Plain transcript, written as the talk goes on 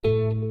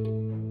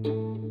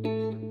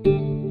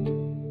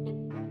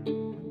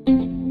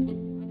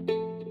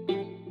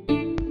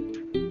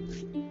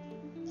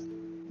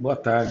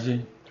Boa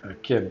tarde,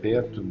 aqui é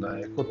Beto da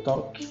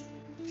Ecotalk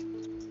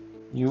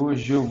e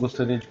hoje eu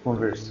gostaria de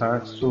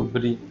conversar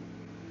sobre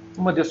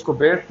uma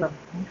descoberta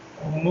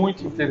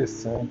muito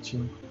interessante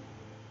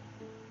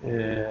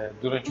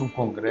durante um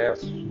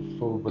congresso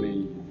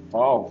sobre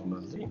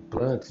válvulas,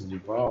 implantes de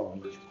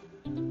válvulas.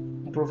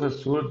 Um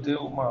professor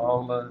deu uma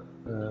aula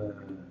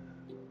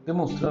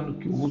demonstrando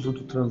que o uso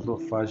do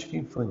transesofágico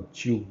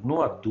infantil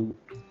no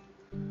adulto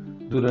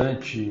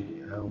durante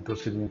um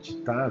procedimento de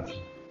TAV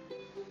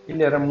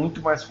ele era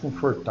muito mais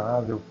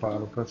confortável para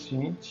o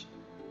paciente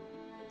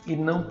e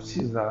não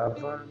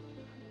precisava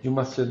de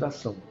uma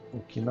sedação, o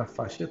que na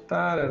faixa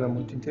etária era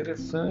muito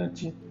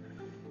interessante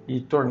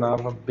e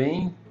tornava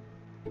bem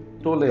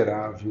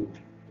tolerável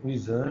o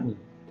exame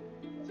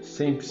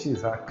sem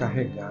precisar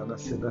carregar na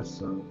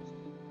sedação.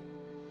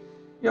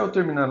 E ao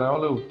terminar a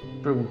aula eu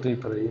perguntei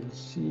para ele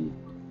se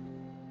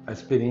a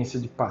experiência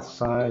de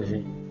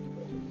passagem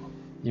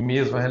e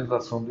mesmo a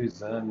realização do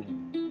exame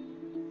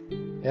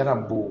era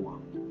boa.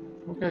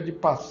 Porque a de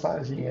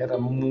passagem era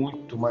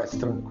muito mais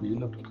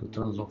tranquila do que o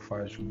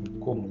transesofágico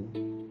comum.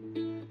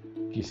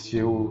 Que se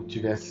eu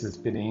tivesse essa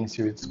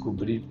experiência eu ia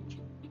descobrir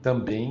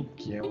também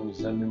que é um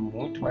exame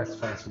muito mais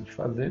fácil de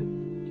fazer.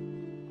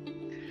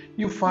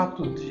 E o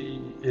fato de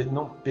ele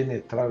não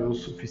penetrar o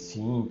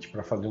suficiente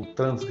para fazer um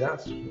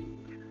transgástrico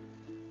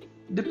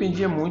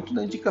dependia muito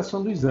da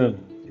indicação do exame.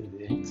 Quer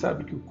dizer, a gente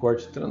sabe que o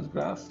corte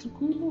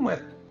transgástrico não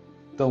é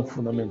tão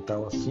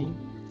fundamental assim.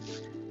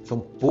 São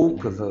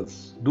poucas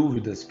as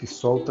dúvidas que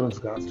só o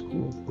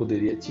transgástrico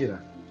poderia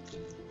tirar.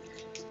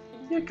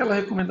 E aquela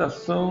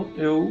recomendação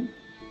eu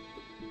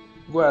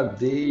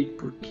guardei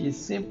porque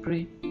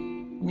sempre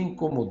me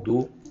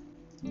incomodou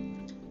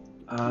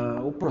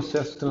o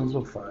processo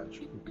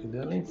transesofágico, que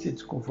além de ser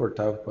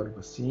desconfortável para o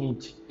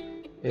paciente,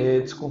 é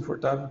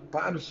desconfortável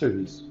para o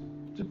serviço.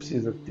 Você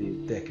precisa ter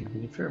técnica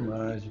de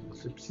enfermagem,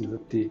 você precisa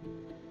ter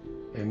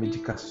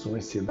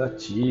medicações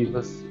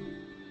sedativas,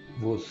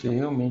 você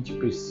realmente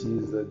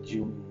precisa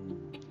de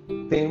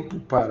um tempo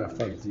para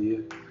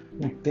fazer,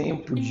 um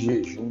tempo de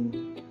jejum,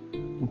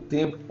 um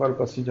tempo para o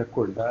paciente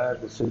acordar,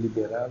 você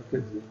liberar,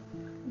 quer dizer,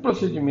 um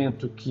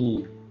procedimento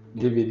que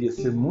deveria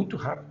ser muito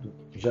rápido,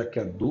 já que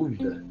a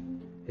dúvida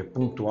é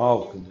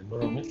pontual, quer dizer,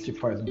 normalmente se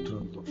faz um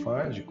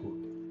transesofágico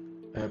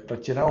para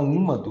tirar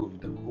uma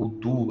dúvida ou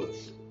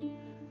duas.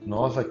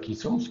 Nós aqui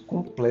somos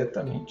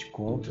completamente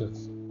contra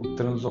o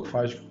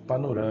transesofágico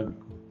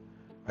panorâmico,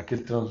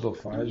 aquele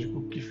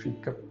transesofágico que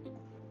fica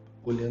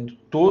olhando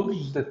todos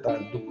os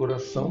detalhes do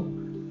coração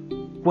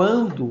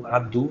quando a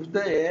dúvida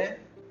é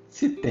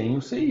se tem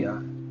o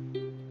CIA,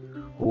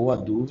 ou a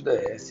dúvida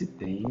é se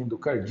tem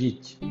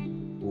endocardite,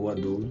 ou a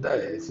dúvida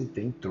é se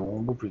tem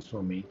trombo,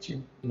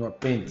 principalmente no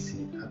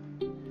apêndice.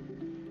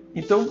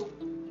 Então,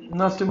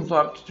 nós temos o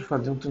hábito de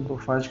fazer um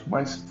transesofágico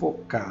mais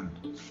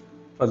focado.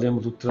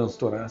 Fazemos o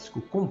transtorácico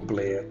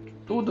completo,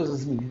 todas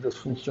as medidas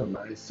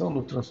funcionais são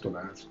no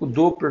transtorácico, o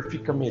Doppler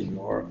fica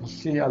melhor,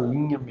 você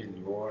alinha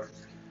melhor,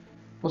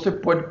 você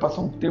pode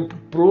passar um tempo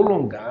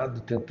prolongado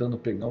tentando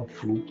pegar um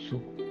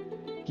fluxo,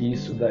 que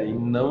isso daí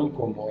não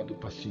incomoda o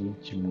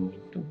paciente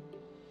muito.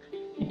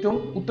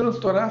 Então, o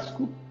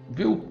transtorácico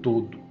vê o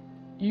todo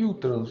e o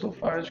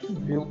transesofágico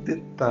vê o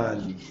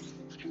detalhe.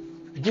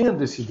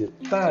 Vendo esse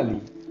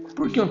detalhe,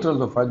 por que um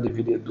transesofágico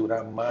deveria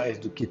durar mais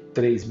do que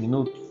 3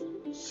 minutos?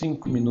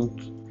 5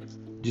 minutos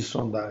de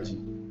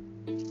sondagem.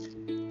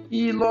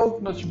 E logo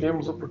que nós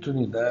tivemos a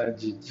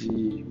oportunidade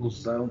de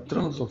usar um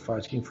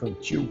transesofágico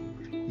infantil,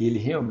 e ele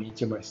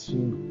realmente é mais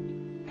fino,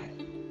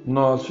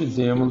 nós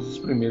fizemos os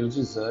primeiros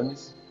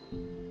exames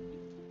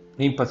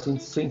em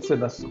pacientes sem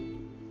sedação.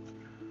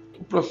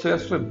 O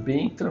processo é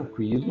bem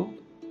tranquilo,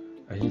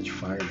 a gente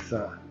faz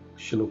a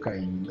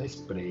xilocaína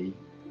spray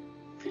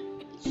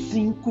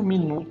 5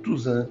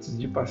 minutos antes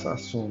de passar a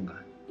sonda.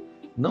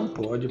 Não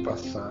pode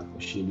passar o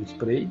xilo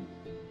spray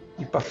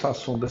e passar a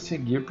sonda a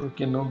seguir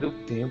porque não deu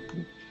tempo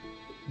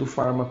do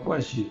fármaco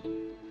agir.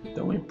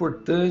 Então é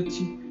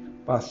importante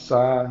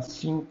passar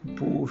 5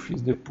 puffs,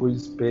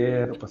 depois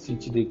espera, o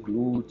paciente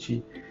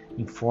deglute,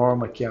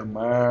 informa que é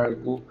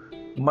amargo,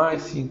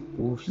 mais 5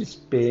 puffs,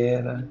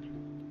 espera.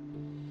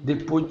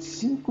 Depois de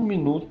 5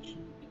 minutos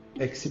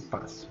é que se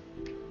passa.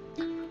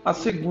 A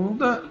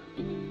segunda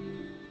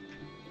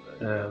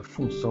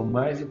função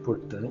mais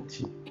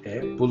importante é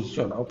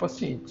posicionar o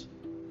paciente.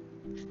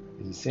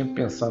 Ele sempre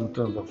pensar no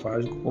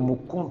transesofágico como o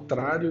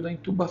contrário da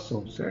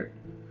intubação, certo?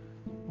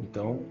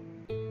 Então,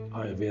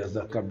 ao invés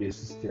da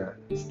cabeça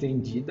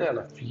estendida,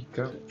 ela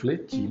fica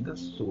fletida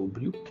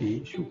sobre o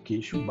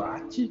queixo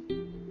bate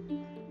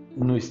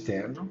no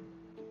externo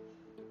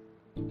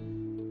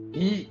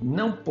e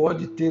não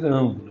pode ter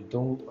ângulo.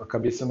 Então, a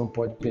cabeça não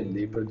pode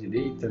pender para a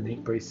direita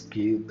nem para a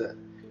esquerda.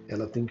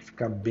 Ela tem que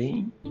ficar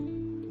bem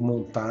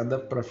montada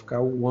para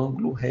ficar o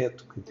ângulo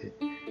reto, quer dizer,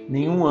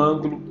 nenhum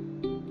ângulo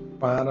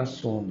para a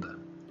sonda.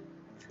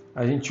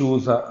 A gente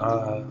usa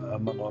a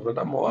manobra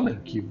da mola, em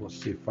que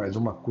você faz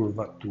uma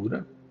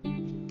curvatura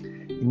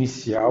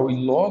inicial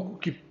e logo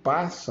que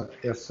passa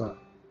essa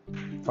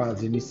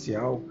fase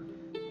inicial,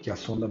 que a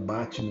sonda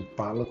bate no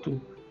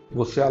palato,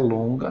 você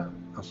alonga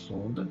a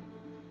sonda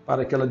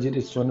para que ela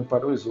direcione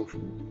para o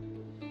esôfago.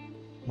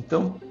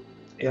 Então,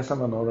 essa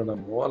manobra da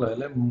mola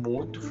ela é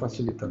muito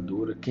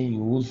facilitadora.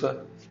 Quem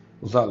usa,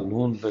 os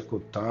alunos da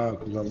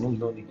Ecotac, os alunos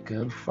da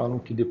Unicamp, falam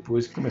que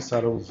depois que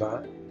começaram a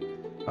usar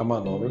a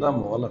manobra da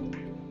mola,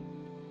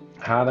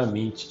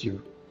 raramente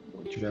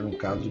tiveram um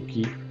caso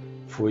que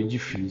foi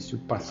difícil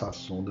passar a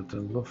sonda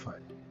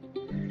transesofágica.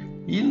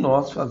 E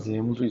nós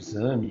fazemos o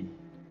exame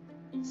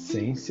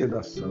sem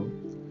sedação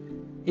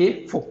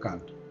e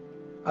focado.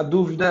 A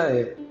dúvida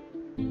é,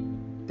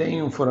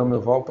 tem um forame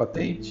oval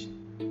patente?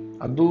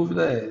 A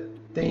dúvida é,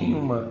 tem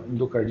uma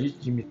endocardite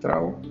de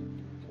mitral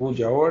ou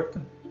de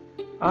aorta?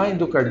 A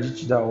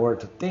endocardite da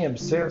aorta tem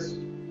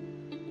abscesso?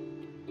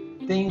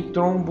 Tem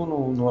trombo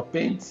no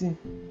apêndice?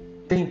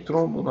 Tem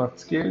trombo no lado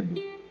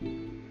esquerdo?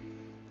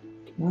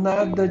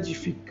 Nada de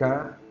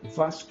ficar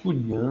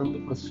vasculhando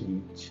o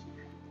paciente.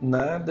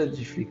 Nada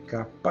de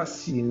ficar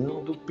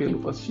passeando pelo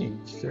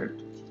paciente,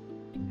 certo?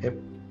 É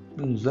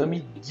um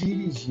exame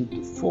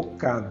dirigido,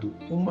 focado.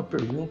 Uma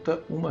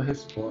pergunta, uma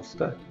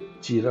resposta,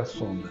 tira a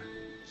sonda.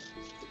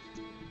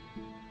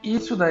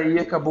 Isso daí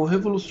acabou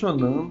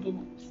revolucionando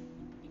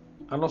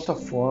a nossa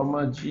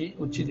forma de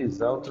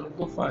utilizar o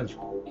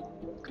transesofágico.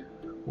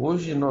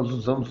 Hoje nós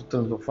usamos o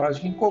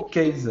transesofágico em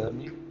qualquer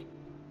exame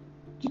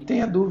que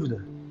tenha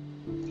dúvida.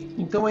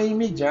 Então é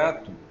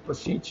imediato. O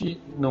paciente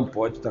não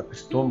pode estar com o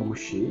estômago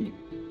cheio,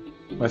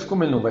 mas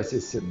como ele não vai ser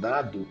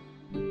sedado,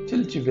 se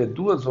ele tiver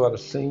 2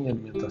 horas sem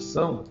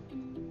alimentação,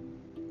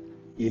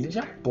 ele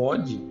já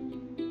pode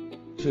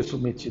ser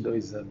submetido ao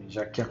exame,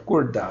 já que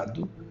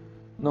acordado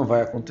não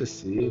vai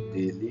acontecer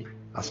dele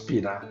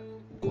aspirar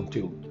o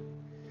conteúdo.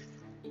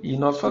 E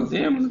nós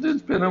fazemos, às vezes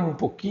esperamos um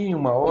pouquinho,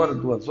 1 hora,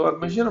 2 horas,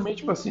 mas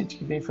geralmente o paciente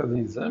que vem fazer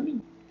exame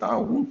está há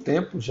algum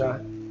tempo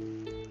já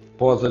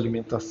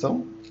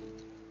pós-alimentação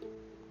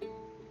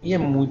e é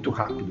muito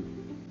rápido.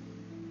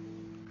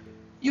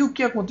 E o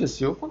que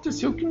aconteceu?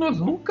 Aconteceu que nós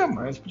nunca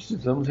mais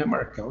precisamos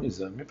remarcar um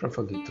exame para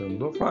fazer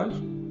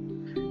transesofágico.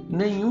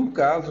 Nenhum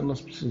caso nós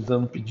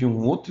precisamos pedir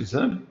um outro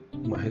exame,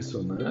 uma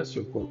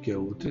ressonância ou qualquer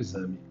outro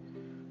exame,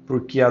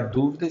 porque a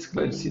dúvida é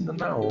esclarecida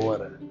na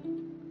hora.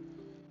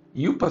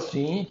 E o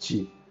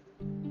paciente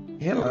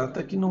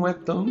relata que não é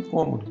tão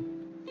incômodo.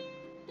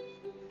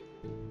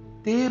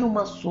 Ter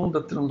uma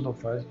sonda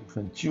transesofágica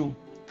infantil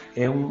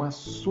é uma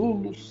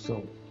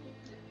solução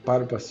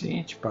para o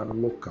paciente, para o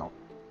local.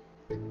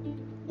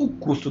 O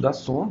custo da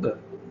sonda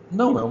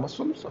não é uma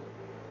solução.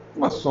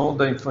 Uma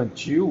sonda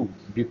infantil,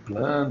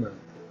 biplana,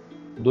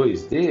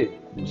 2D,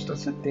 custa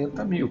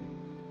 70 mil.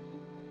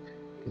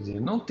 Quer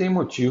dizer, não tem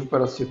motivo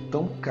para ser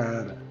tão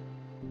cara.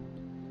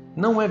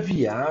 Não é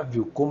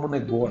viável como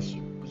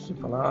negócio. Você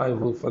fala, eu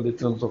vou fazer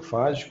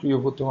transesofágico e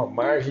eu vou ter uma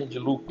margem de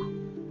lucro.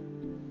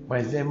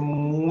 Mas é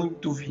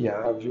muito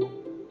viável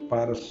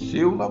para o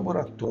seu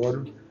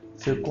laboratório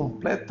ser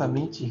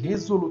completamente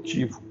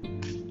resolutivo.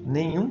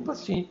 Nenhum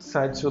paciente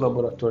sai do seu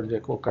laboratório de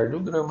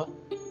ecocardiograma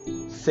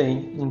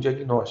sem um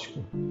diagnóstico.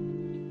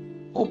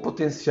 O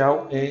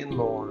potencial é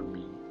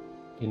enorme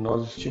e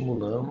nós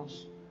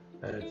estimulamos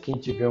quem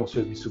tiver um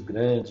serviço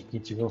grande, quem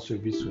tiver um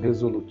serviço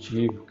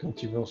resolutivo, quem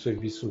tiver um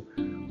serviço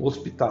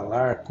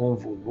hospitalar com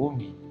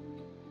volume,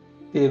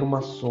 ter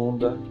uma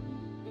sonda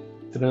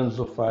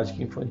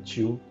transesofágica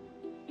infantil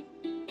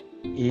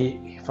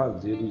e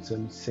fazer o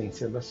exame sem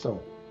sedação.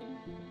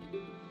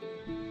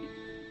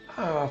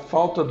 A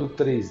falta do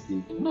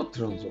 3D. No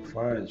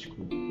transesofágico,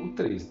 o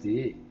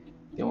 3D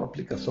tem uma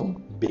aplicação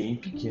bem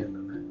pequena,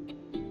 né?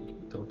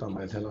 Então está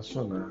mais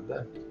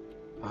relacionada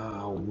a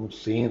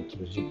alguns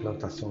centros de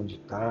implantação de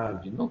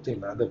TAV, não tem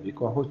nada a ver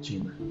com a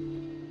rotina.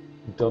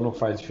 Então não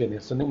faz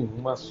diferença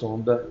nenhuma a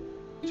sonda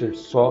ser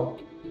só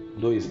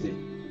 2D.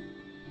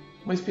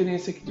 Uma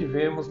experiência que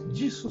tivemos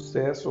de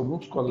sucesso,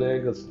 alguns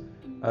colegas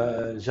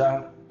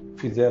já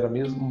fizeram o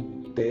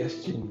mesmo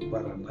teste no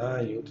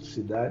Paraná e em outras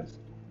cidades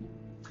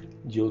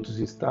de outros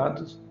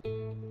estados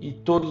e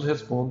todos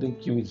respondem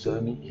que o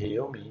exame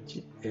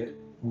realmente é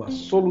uma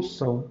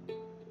solução.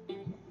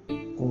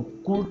 Com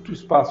curto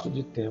espaço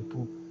de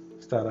tempo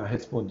estará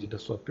respondida a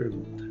sua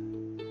pergunta.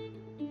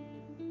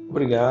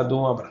 Obrigado,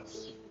 um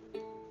abraço.